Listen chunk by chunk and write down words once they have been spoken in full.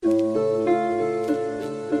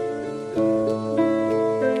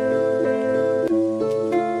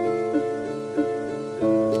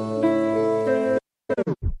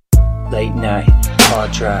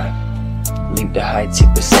drive. Leave the heights,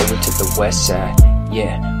 hit the sail to the west side.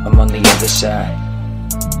 Yeah, I'm on the other side.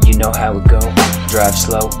 You know how it go. Drive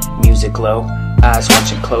slow, music low, eyes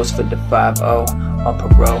watching close for the 5-0 on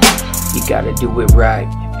parole. You gotta do it right,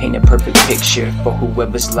 paint a perfect picture for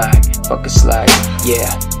whoever's like. Fuck a slide,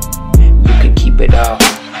 yeah, you can keep it all.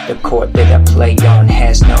 The court that I play on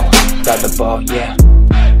has no dollar ball, yeah.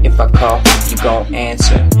 If I call, you gon'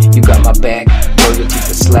 answer. You got my back, loyalty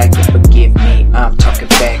for slack. And forgive me, I'm talking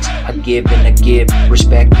facts. I give and I give,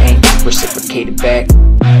 respect ain't reciprocated back.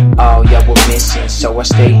 All y'all were missing, so I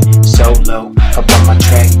stay solo up on my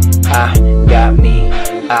track. I got me,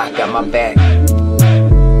 I got my back.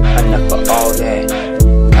 Enough of all that,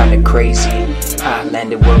 kinda crazy. I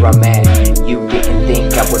landed where I'm at. You didn't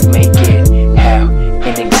think I would make it. How?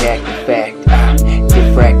 Inexact, in fact, I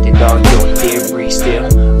diffracted all your theories. Still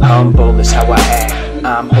humble is how I act.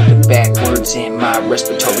 I'm holding back words in my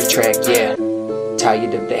respiratory tract, yeah.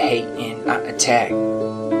 Tired of the hating, I attack.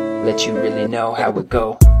 Let you really know how it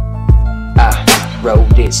go. I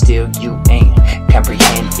wrote it, still you ain't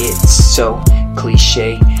comprehend it. So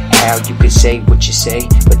cliche how you could say what you say,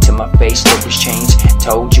 but to my face stories change.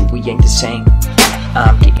 Told you we ain't the same.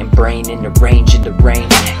 I'm getting brain in the range of the rain.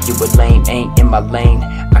 You a lame, ain't in my lane.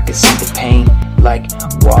 I can see the pain like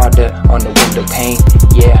water on the window pane.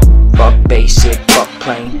 Yeah, fuck basic, fuck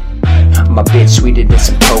plain. My bitch sweeter than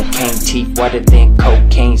some cocaine, teeth whiter than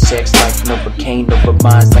cocaine, sex like Novocaine, over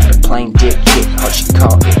minds like a plane, dick hit hard, she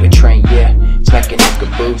caught it a train, yeah, smacking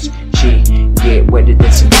nigga boots, she get wetter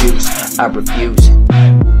than some juice. I refuse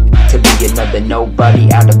to be another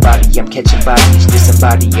nobody, out of body, I'm catching bodies,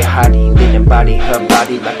 disembody a hottie, then embody her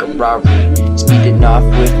body like a Rari, speeding off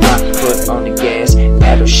with my foot on the gas,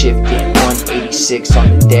 paddle shifting, 186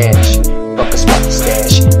 on the dash, fuck a spot the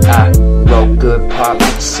stash, I roll good pop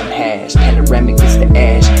with some hash, panoramic is the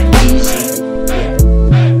ash, easy,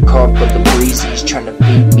 yeah, car full of breezies, tryna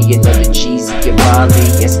feed me another cheesy, get Molly,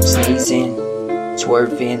 yes I'm sneezing,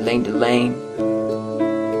 swerving lane to lane.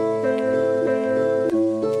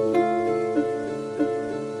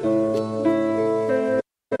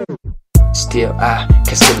 Still I,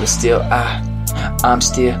 conceal it, still I'm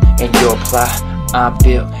still in your plot. I'm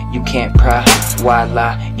built, you can't pry. Why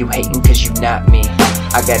lie? You hating cause you not me.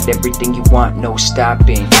 I got everything you want, no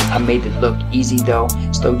stopping. I made it look easy though.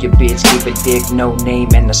 Stole your bitch, gave a dick, no name,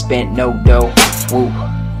 and I spent no dough. Woo,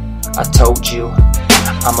 I told you,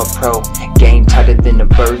 I'm a pro. Game tighter than a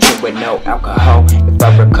virgin with no alcohol. If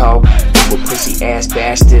I recall, you a pussy ass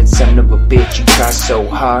bastard, son of a bitch. You try so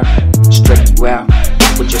hard, straight you out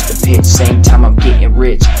with just a pitch. Same time I'm getting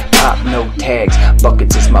rich. Pop no tags,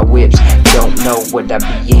 buckets is my whips. Don't know what I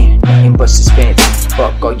be in, nothing but suspense.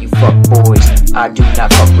 Fuck all you fuck boys, I do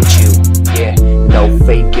not fuck with you. Yeah, no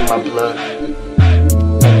fake in my blood,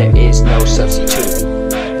 and there is no substitute.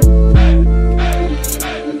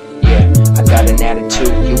 Yeah, I got an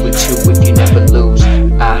attitude, you would too if you never lose.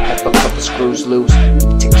 I have a couple screws loose,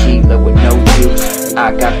 tequila with no juice.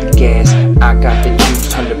 I got the gas, I got the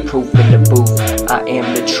juice, 100 proof in the booth. I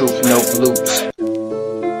am the truth, no loops.